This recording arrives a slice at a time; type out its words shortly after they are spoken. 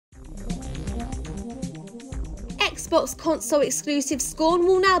Xbox console exclusive Scorn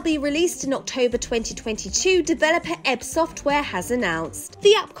will now be released in October 2022, developer Ebb Software has announced.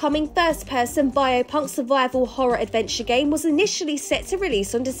 The upcoming first-person biopunk survival horror adventure game was initially set to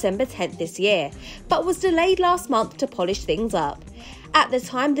release on December 10th this year, but was delayed last month to polish things up. At the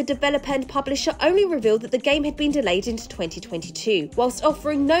time, the developer and publisher only revealed that the game had been delayed into 2022, whilst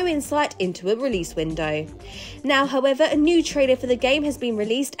offering no insight into a release window. Now, however, a new trailer for the game has been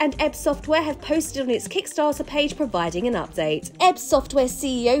released and Ebb Software have posted on its Kickstarter page providing an update. Ebb Software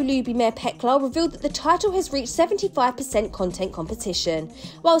CEO Ljubomir Peklar revealed that the title has reached 75% content competition,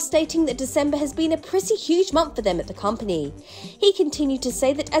 while stating that December has been a pretty huge month for them at the company. He continued to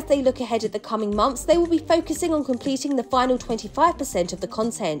say that as they look ahead at the coming months, they will be focusing on completing the final 25% of the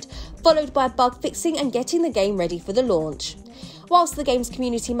content, followed by bug fixing and getting the game ready for the launch. Whilst the game's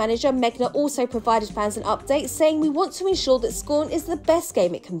community manager Megna also provided fans an update, saying, "We want to ensure that Scorn is the best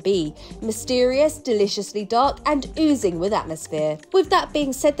game it can be, mysterious, deliciously dark and oozing with atmosphere." With that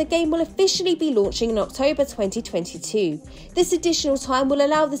being said, the game will officially be launching in October 2022. This additional time will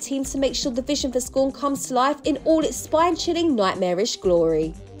allow the team to make sure the vision for Scorn comes to life in all its spine-chilling, nightmarish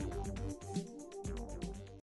glory.